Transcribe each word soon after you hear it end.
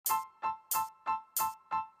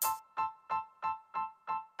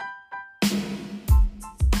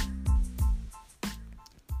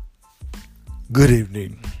Good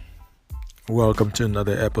evening. Welcome to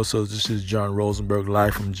another episode. This is John Rosenberg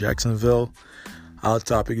live from Jacksonville. Our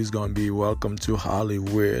topic is going to be Welcome to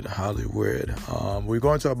Hollywood. We're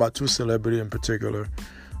going to talk about two celebrities in particular,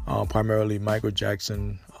 primarily Michael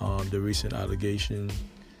Jackson, the recent allegation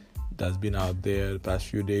that's been out there the past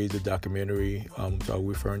few days, the documentary. So I'm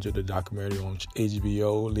referring to the documentary on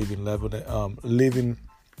HBO, Living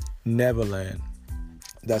Neverland.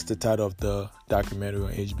 That's the title of the documentary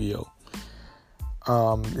on HBO.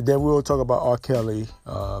 Then we'll talk about R. Kelly,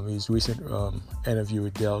 his recent interview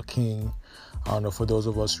with Dale King. I don't know, for those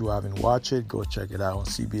of us who haven't watched it, go check it out on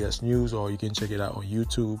CBS News, or you can check it out on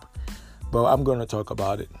YouTube. But I'm going to talk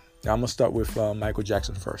about it. I'm going to start with Michael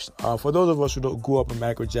Jackson first. For those of us who grew up with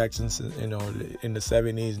Michael Jackson, in the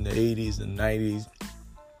 70s and the 80s and 90s,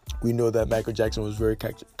 we know that Michael Jackson was very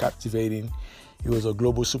captivating. He was a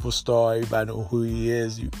global superstar. Everybody knows who he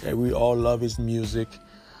is. We all love his music.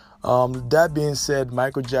 That being said,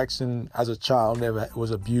 Michael Jackson, as a child, never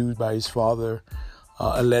was abused by his father,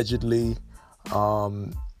 allegedly.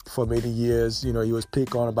 For many years, he was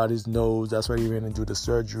picked on about his nose. That's why he went into the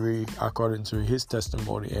surgery, according to his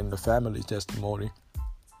testimony and the family's testimony.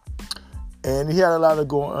 And he had a lot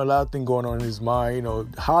of things going on in his mind.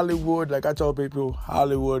 Hollywood, like I tell people,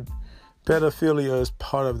 Hollywood, pedophilia is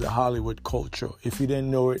part of the Hollywood culture. If you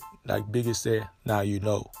didn't know it, like Biggie said, now you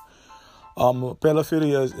know.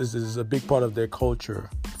 Pedophilia is a big part of their culture,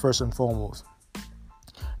 first and foremost.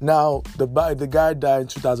 Now, the guy died in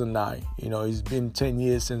 2009. It's been 10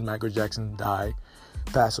 years since Michael Jackson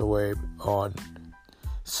passed away on.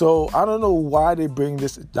 So I don't know why they bring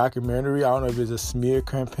this documentary. I don't know if it's a smear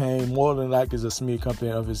campaign. More than likely, it's a smear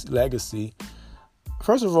campaign of his legacy.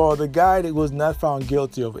 First of all, the guy that was not found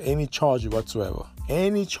guilty of any charge whatsoever.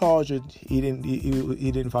 Any charge he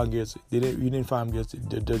didn't find guilty. He didn't find him guilty.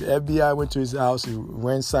 The FBI went to his house, he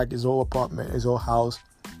ransacked his whole apartment, his whole house,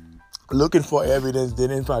 looking for evidence. They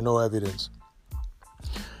didn't find no evidence.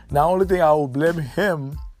 Now, only thing I will blame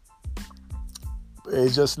him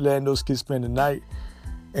is just letting those kids spend the night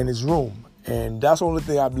in his room. And that's the only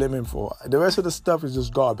thing I blame him for. The rest of the stuff is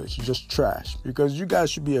just garbage. It's just trash. Because you guys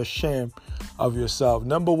should be ashamed of yourself.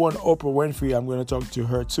 Number one, Oprah Winfrey, I'm going to talk to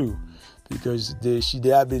her too. Because there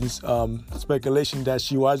have been speculation that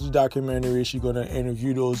she watched the documentary. She's going to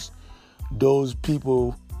interview those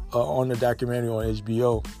people on the documentary on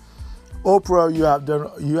HBO. Oprah,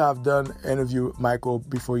 you have done interview with Michael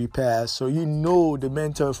before he passed. So the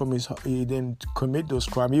mentor he didn't commit those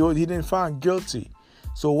crimes. He didn't find guilty.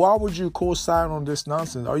 So why would you co-sign on this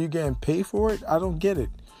nonsense? Are you getting paid for it? I don't get it.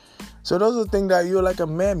 So those are things that you're like a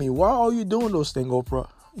mammy. Why are you doing those things, Oprah?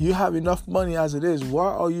 You have enough money as it is. Why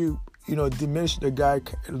are you, diminish the guy's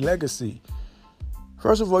legacy?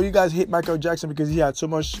 First of all, you guys hate Michael Jackson because he had so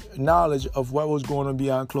much knowledge of what was going on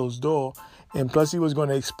behind closed door. And plus, he was going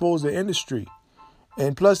to expose the industry.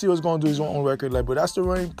 And plus, he was going to do his own record label. That's the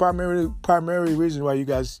primary reason why you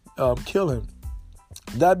guys kill him.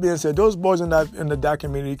 That being said, those boys in the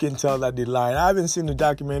documentary, you can tell that they're lying. I haven't seen the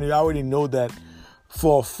documentary. I already know that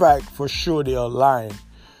for a fact, for sure, they are lying.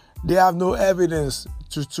 They have no evidence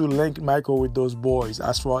to link Michael with those boys.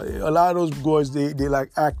 As for a lot of those boys, they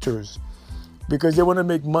like actors because they want to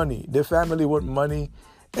make money. Their family want money.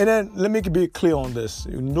 And then let me be clear on this.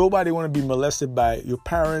 Nobody want to be molested by your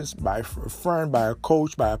parents, by a friend, by a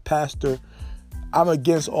coach, by a pastor. I'm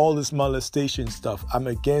against all this molestation stuff. I'm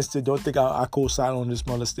against it. Don't think I co-sign on this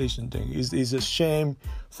molestation thing. It's a shame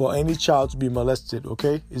for any child to be molested,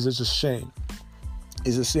 okay? It's just a shame.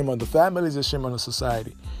 It's a shame on the family. It's a shame on the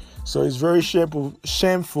society. So it's very shameful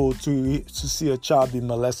to see a child be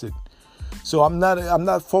molested. So I'm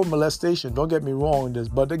not for molestation. Don't get me wrong in this.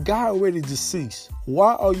 But the guy already deceased.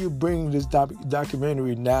 Why are you bringing this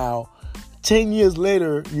documentary now? 10 years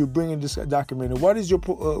later, you're bringing this documentary. What is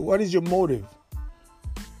your motive?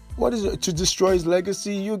 What is it? To destroy his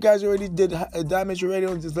legacy? You guys already did damage already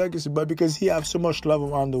on his legacy, but because he has so much love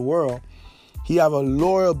around the world, he have a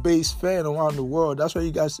loyal base fan around the world. That's why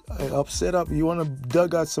you guys are upset up. You want to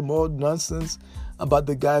dug out some old nonsense about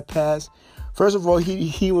the guy passed. First of all,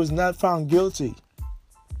 he was not found guilty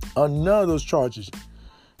on none of those charges.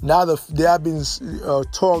 Now there have been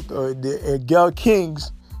talk. Gayle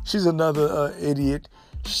Kings, she's another idiot.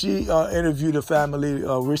 She interviewed the family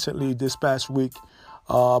recently this past week.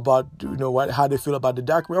 About how they feel about the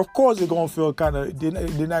documentary. Of course, they're gonna feel kind of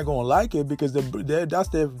they're not gonna like it because that's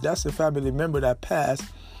the family member that passed,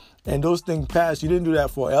 and those things passed. You didn't do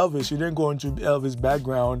that for Elvis. You didn't go into Elvis'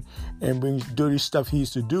 background and bring dirty stuff he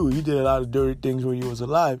used to do. He did a lot of dirty things when he was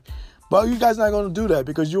alive, but you guys not gonna do that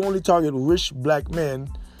because you only target rich black men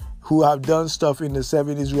who have done stuff in the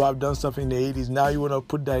 70s, who have done stuff in the 80s. Now you want to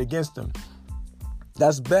put that against them.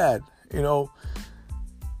 That's bad.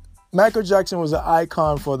 Michael Jackson was an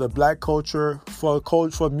icon for the black culture,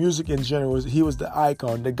 for music in general. He was the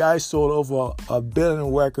icon. The guy sold over 1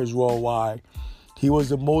 billion records worldwide. He was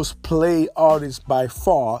the most played artist by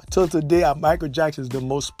far. Till today, Michael Jackson is the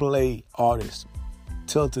most played artist.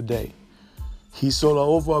 Till today. He sold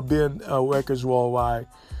over 1 billion records worldwide.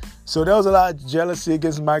 So there was a lot of jealousy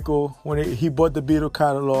against Michael when he bought the Beatles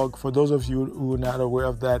catalog. For those of you who are not aware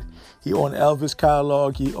of that, he owned Elvis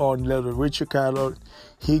catalog. He owned Little Richard catalog.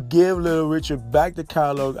 He gave Little Richard back the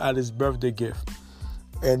catalog at his birthday gift.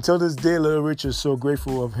 And till this day, Little Richard is so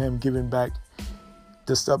grateful of him giving back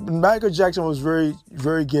the stuff. Michael Jackson was very,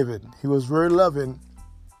 very giving. He was very loving.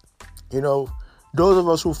 Those of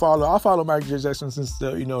us who I follow Michael Jackson since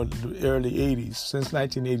the early 80s. Since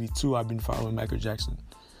 1982, I've been following Michael Jackson.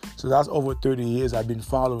 So that's over 30 years I've been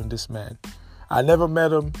following this man. I never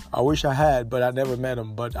met him. I wish I had, but I never met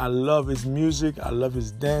him. But I love his music. I love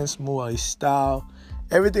his dance move, his style.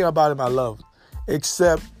 Everything about him I love.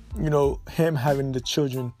 Except, him having the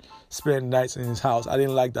children spend nights in his house. I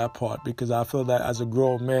didn't like that part because I feel that as a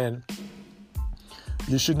grown man,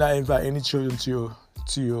 you should not invite any children to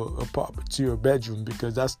your apartment, to your bedroom,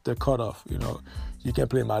 because that's the cutoff. You can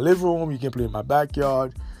play in my living room, you can play in my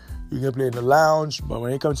backyard, you can play in the lounge, but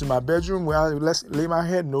when it comes to my bedroom, where I lay my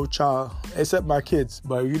head, no child, except my kids.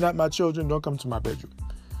 But if you're not my children, don't come to my bedroom.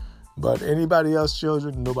 But anybody else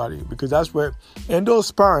children, nobody, because that's where. And those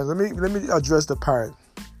parents, let me address the parent.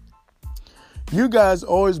 You guys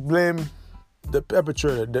always blame the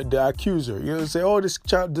perpetrator, the accuser. Say, oh,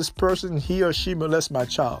 this person, he or she molested my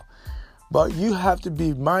child. But you have to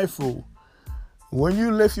be mindful. When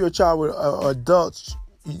you live your child with adults,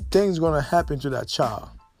 things going to happen to that child.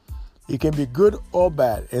 It can be good or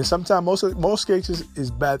bad. And sometimes, most cases,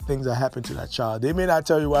 is bad things that happen to that child. They may not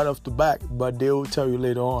tell you right off the bat, but they will tell you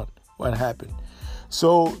later on what happened.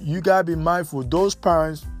 So you got to be mindful. Those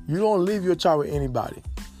parents, you don't leave your child with anybody.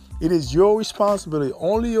 It is your responsibility,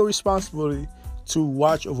 only your responsibility, to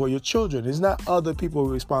watch over your children. It's not other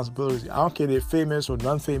people's responsibility. I don't care if they're famous or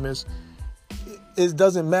non-famous. It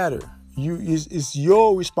doesn't matter. It's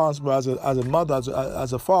your responsibility as a mother,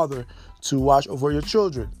 as a father, to watch over your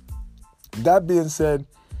children. That being said,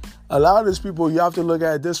 a lot of these people, you have to look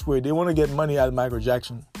at it this way. They want to get money out of Michael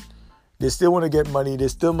Jackson. They still want to get money. They're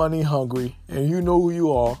still money hungry. And you know who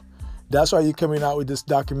you are. That's why you're coming out with this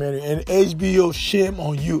documentary. And HBO, shame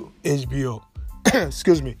on you. HBO.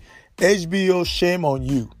 Excuse me. HBO, shame on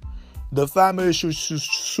you. The family should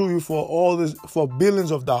sue you for all this, for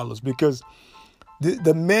billions of dollars, because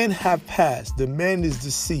the man have passed. The man is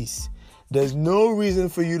deceased. There's no reason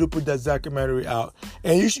for you to put that documentary out.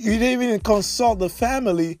 And you didn't even consult the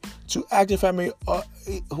family to ask the family,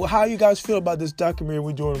 how you guys feel about this documentary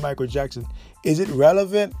we're doing with Michael Jackson. Is it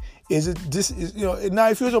relevant? Is it this? Now,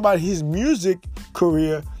 if you're talking about his music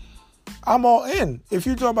career, I'm all in. If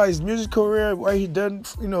you talk about his music career, what he done,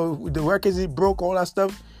 the records he broke, all that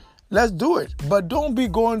stuff, let's do it. But don't be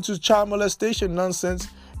going to child molestation nonsense,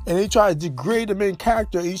 and he try to degrade the main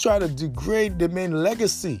character. He try to degrade the main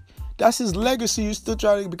legacy. That's his legacy. You still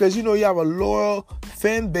try to, because you have a loyal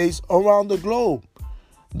fan base around the globe.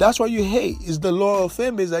 That's what you hate, is the loyal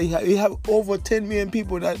fan base that you have over 10 million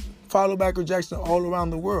people that follow Michael Jackson all around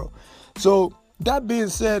the world. So that being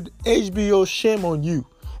said, HBO, shame on you.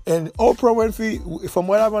 And Oprah Winfrey, from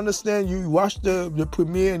what I understand, you watched the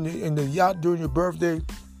premiere in the yacht during your birthday.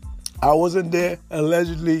 I wasn't there,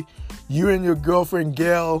 allegedly. You and your girlfriend,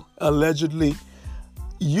 Gail, allegedly.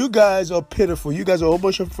 You guys are pitiful. You guys are a whole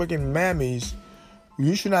bunch of freaking mammies.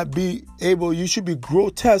 You should not be able, you should be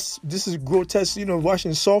grotesque. This is grotesque,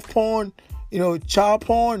 watching soft porn, child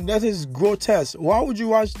porn. That is grotesque. Why would you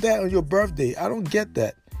watch that on your birthday? I don't get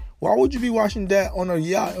that. Why would you be watching that on a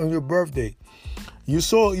yacht on your birthday? You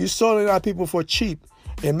sold it out people for cheap.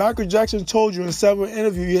 And Michael Jackson told you in several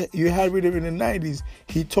interviews you had with him in the 90s,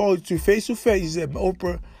 he told you face to face, he said,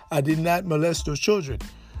 Oprah, I did not molest those children.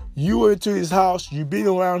 You were into his house, you've been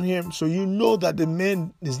around him, so you know that the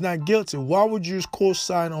man is not guilty. Why would you just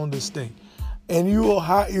co-sign on this thing? And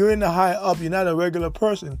you're in the high up, you're not a regular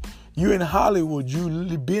person. You're in Hollywood.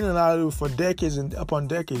 You've been in Hollywood for decades and upon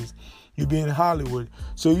decades. You've been in Hollywood.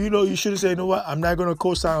 So you should have said, you know what, I'm not going to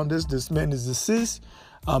co-sign on this. This man is deceased.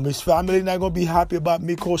 His family not going to be happy about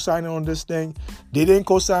me co-signing on this thing. They didn't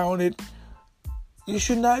co-sign on it. You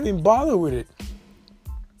should not even bother with it.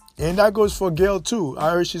 And that goes for Gail too.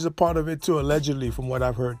 I heard she's a part of it too, allegedly, from what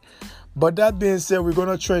I've heard. But that being said, we're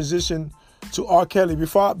going to transition to R. Kelly.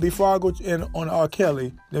 Before I go in on R.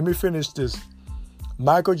 Kelly, let me finish this.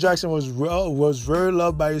 Michael Jackson was very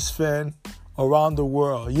loved by his fan around the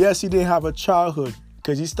world. Yes, he didn't have a childhood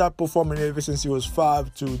because he stopped performing ever since he was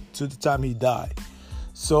 5 to the time he died.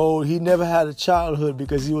 So he never had a childhood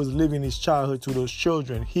because he was living his childhood to those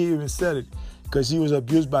children. He even said it because he was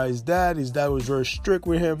abused by his dad. His dad was very strict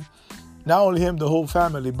with him. Not only him, the whole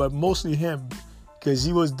family, but mostly him, because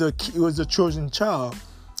he was the chosen child.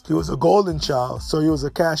 He was a golden child, so he was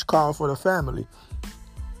a cash cow for the family.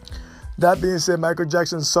 That being said, Michael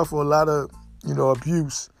Jackson suffered a lot of,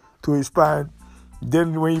 abuse to his spine.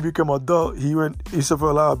 Then when he became adult, he suffered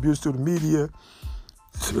a lot of abuse to the media.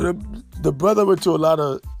 So the brother went to a lot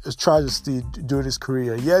of tragedy during his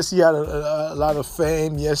career. Yes, he had a lot of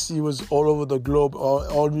fame. Yes, he was all over the globe.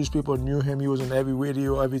 All news people knew him. He was on every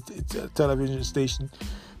radio, every television station.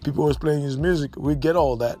 People was playing his music. We get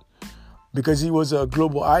all that because he was a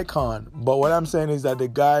global icon. But what I'm saying is that the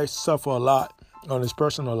guy suffered a lot on his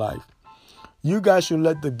personal life. You guys should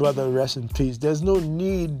let the brother rest in peace. There's no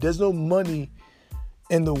money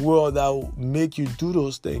in the world that will make you do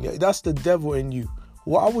those things. That's the devil in you.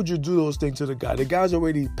 Why would you do those things to the guy? The guy's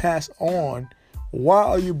already passed on. Why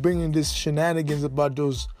are you bringing this shenanigans about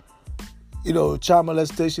those, child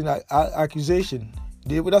molestation accusation?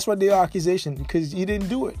 That's what they are, accusation, because he didn't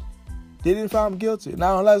do it. They didn't find him guilty.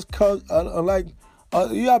 Now, unlike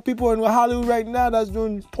you have people in Hollywood right now that's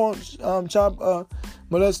doing porn, child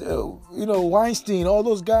molest, Weinstein, all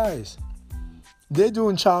those guys. They're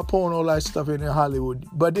doing child porn, all that stuff in Hollywood,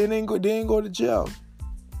 but they ain't go to jail.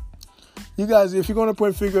 You guys, if you're gonna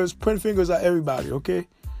point fingers at everybody, okay?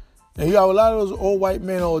 And you have a lot of those old white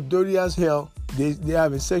men, all dirty as hell. They're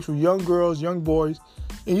having sex with young girls, young boys,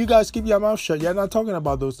 and you guys keep your mouth shut. You're not talking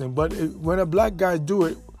about those things. But when a black guy do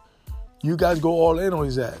it, you guys go all in on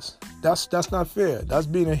his ass. That's not fair. That's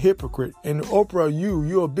being a hypocrite. And Oprah,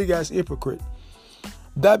 you're a big ass hypocrite.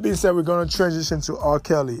 That being said, we're gonna transition to R.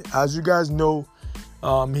 Kelly. As you guys know,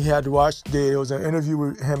 he had watched. There was an interview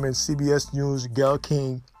with him in CBS News. Gayle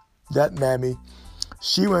King, that mammy,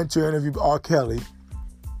 she went to interview R. Kelly,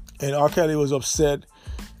 and R. Kelly was upset.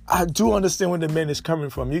 I do understand where the man is coming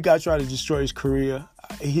from. You guys try to destroy his career.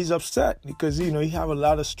 He's upset because he have a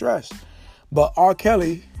lot of stress. But R.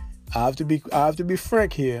 Kelly, I have to be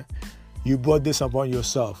frank here. You brought this upon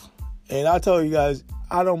yourself, and I tell you guys,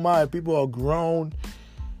 I don't mind. People are grown.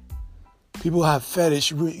 People have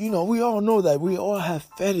fetish. We all know that. We all have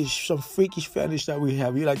fetish, some freakish fetish that we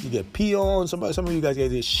have. We like to get pee on. Some of you guys get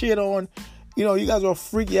this shit on. You guys are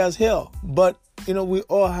freaky as hell. But, we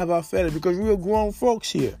all have our fetish because we're grown folks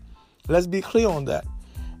here. Let's be clear on that.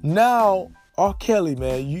 Now, R. Kelly,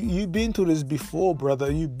 man, you've been through this before,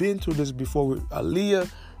 brother. You've been through this before with Aaliyah.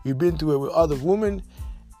 You've been through it with other women.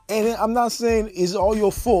 And I'm not saying it's all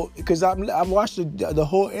your fault because I watched the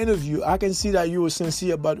whole interview. I can see that you were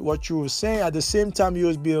sincere about what you were saying. At the same time, you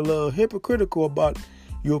was being a little hypocritical about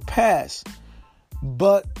your past.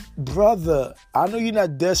 But, brother, I know you're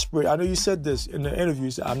not desperate. I know you said this in the interview.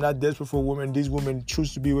 You said, I'm not desperate for women. These women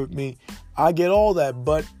choose to be with me. I get all that.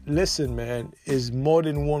 But listen, man, it's more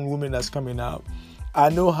than one woman that's coming out. I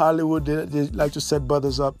know Hollywood, they like to set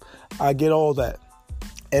brothers up. I get all that.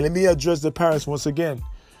 And let me address the parents once again.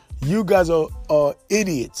 You guys are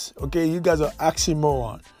idiots, okay? You guys are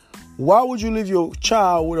oxymoron. Why would you leave your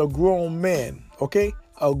child with a grown man, okay?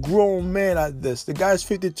 A grown man at this. The guy's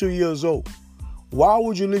 52 years old. Why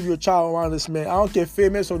would you leave your child around this man? I don't care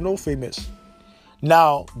famous or no famous.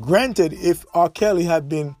 Now, granted, if R. Kelly had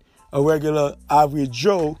been a regular average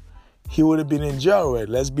Joe, he would have been in jail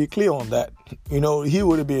already. Let's be clear on that. He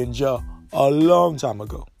would have been in jail a long time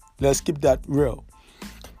ago. Let's keep that real.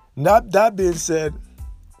 Now, that being said,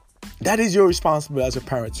 that is your responsibility as a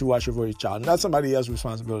parent to watch over your child, not somebody else's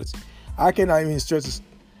responsibility. I cannot even stress this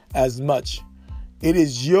as much. It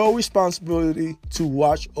is your responsibility to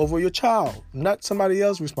watch over your child, not somebody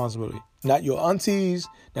else's responsibility. Not your aunties,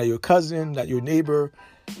 not your cousin, not your neighbor,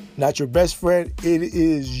 not your best friend. It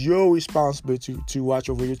is your responsibility to watch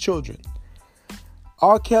over your children.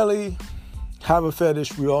 R. Kelly have a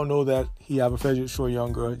fetish. We all know that he have a fetish for a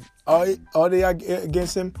young girl. Are they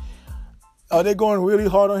against him? Are they going really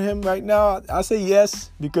hard on him right now? I say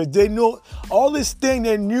yes, because they know all this thing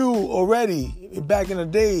they knew already back in the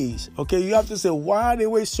days. Okay, you have to say, why they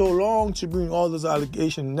wait so long to bring all those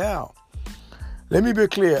allegations now? Let me be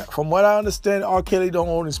clear. From what I understand, R. Kelly don't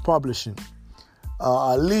own his publishing.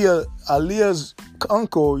 Aaliyah's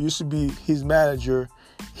uncle used to be his manager.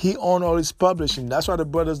 He owned all his publishing. That's why the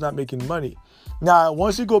brother's not making money. Now,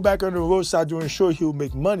 once he go back on the road, start doing show, he'll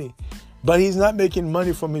make money. But he's not making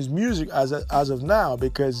money from his music as of now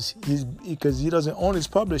because he doesn't own his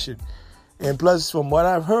publishing. And plus, from what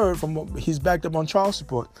I've heard, he's backed up on child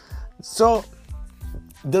support. So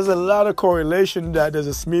there's a lot of correlation that there's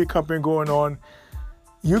a smear campaign going on.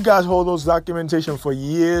 You guys hold those documentation for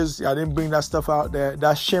years. I didn't bring that stuff out there.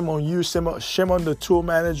 That's shame on you. Shame on the tour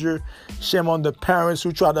manager. Shame on the parents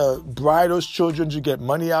who try to bribe those children to get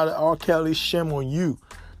money out of R. Kelly. Shame on you,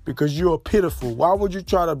 because you are pitiful. Why would you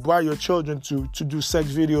try to bribe your children to do sex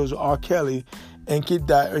videos with R. Kelly and keep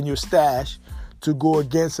that in your stash to go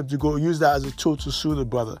against him, to go use that as a tool to sue the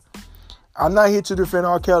brother? I'm not here to defend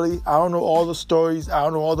R. Kelly. I don't know all the stories. I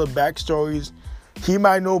don't know all the backstories. He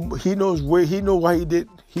might know. He knows what he did.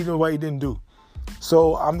 He knows what he didn't do.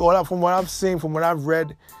 So from what I've seen, from what I've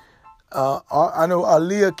read, I know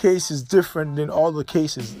Aaliyah case is different than all the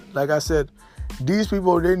cases. Like I said, these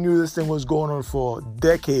people, they knew this thing was going on for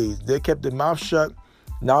decades. They kept their mouth shut.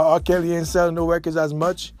 Now R. Kelly ain't selling no records as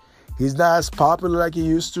much. He's not as popular like he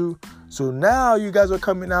used to. So now you guys are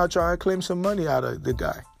coming out trying to claim some money out of the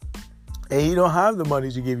guy, and he don't have the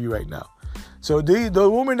money to give you right now. So the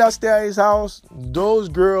woman that stay at his house, those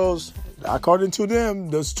girls, according to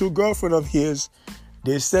them, those two girlfriends of his,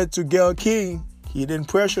 they said to Gayle King, he didn't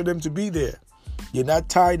pressure them to be there. You're not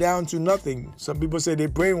tied down to nothing. Some people say they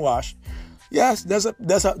brainwashed. Yes, that's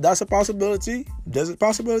a possibility. There's a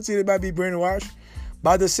possibility they might be brainwashed.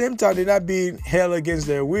 But at the same time, they're not being held against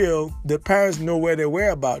their will. The parents know where their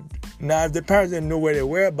whereabouts. Now, if the parents didn't know where their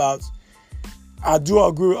whereabouts, I do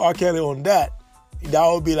agree with R. Kelly on that. That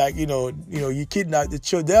would be like, you kidnap the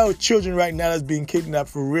children. There are children right now that's being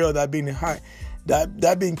kidnapped for real, that being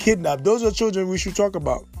kidnapped. Those are children we should talk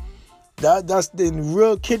about. That's the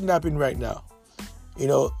real kidnapping right now,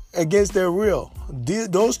 against their will.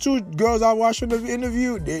 Those two girls I watched in the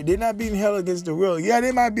interview, they're not being held against the will. Yeah,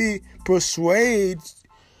 they might be persuaded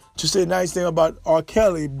to say nice thing about R.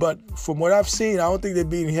 Kelly, but from what I've seen, I don't think they're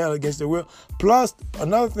being held against their will. Plus,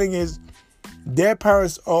 another thing is, their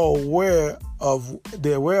parents are aware of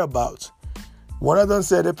their whereabouts. One of them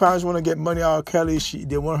said their parents want to get money out of Kelly.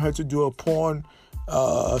 They want her to do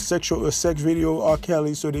a sex video R.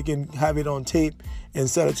 Kelly so they can have it on tape and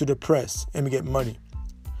sell it to the press and get money.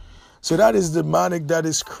 So that is demonic. That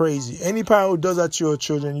is crazy. Any parent who does that to your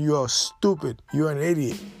children, you are stupid. You're an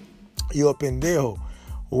idiot. You're a pendejo.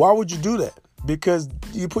 Why would you do that? Because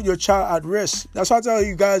you put your child at risk. That's why I tell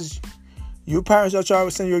you guys, you parents are trying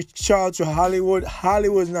to send your child to Hollywood.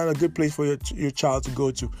 Hollywood is not a good place for your child to go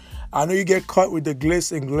to. I know you get caught with the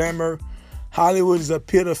glitz and glamour. Hollywood is a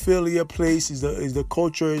pedophilia place. Is the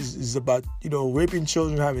culture is about raping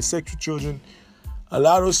children, having sex with children. A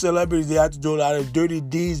lot of those celebrities, they have to do a lot of dirty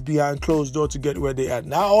deeds behind closed doors to get where they at.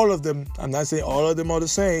 Not all of them. I'm not saying all of them are the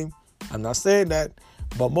same. I'm not saying that.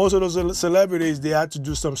 But most of those celebrities, they have to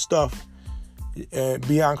do some stuff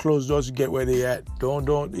behind closed doors to get where they at.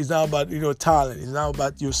 Don't. It's not about talent. It's not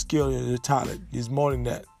about your skill and your talent. It's more than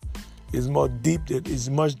that. It's more deep. It's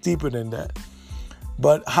much deeper than that.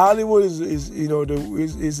 But Hollywood is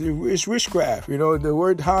witchcraft. The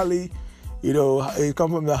word Holly, it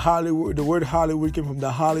comes from the Hollywood. The word Hollywood came from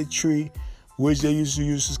the holly tree, which they used to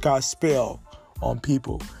use to cast spell on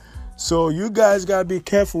people. So you guys gotta be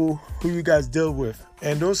careful who you guys deal with.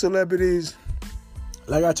 And those celebrities,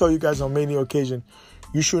 like I told you guys on many occasions,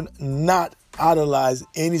 you should not idolize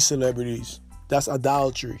any celebrities. That's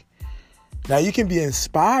idolatry. Now, you can be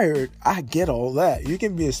inspired. I get all that. You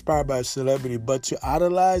can be inspired by a celebrity, but to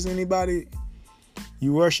idolize anybody,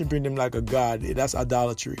 you worshiping them like a god. That's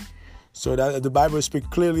idolatry. So that the Bible speaks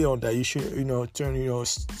clearly on that. You should,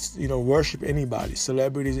 worship anybody,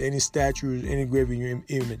 celebrities, any statues, any graven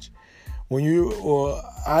image. When you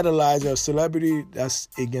idolize a celebrity, that's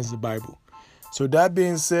against the Bible. So that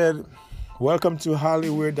being said, welcome to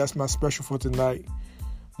Hollywood. That's my special for tonight.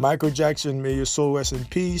 Michael Jackson, may your soul rest in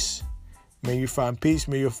peace. May you find peace.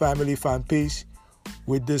 May your family find peace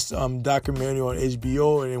with this documentary on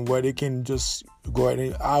HBO, and where they can just go ahead.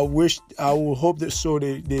 And I will hope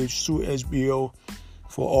that they sue HBO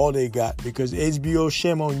for all they got, because HBO,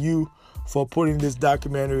 shame on you for putting this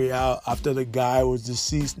documentary out after the guy was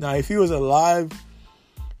deceased. Now, if he was alive,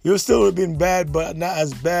 he would still have been bad, but not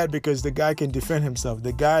as bad, because the guy can defend himself.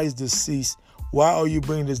 The guy is deceased. Why are you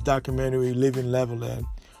bringing this documentary, Living Neverland?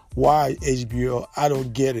 Why HBO? I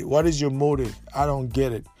don't get it. What is your motive? I don't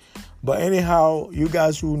get it. But anyhow, you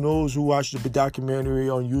guys who watch the documentary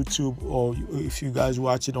on YouTube, or if you guys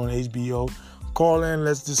watch it on HBO, call in.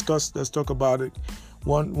 Let's discuss. Let's talk about it.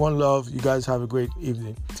 One love. You guys have a great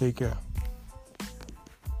evening. Take care.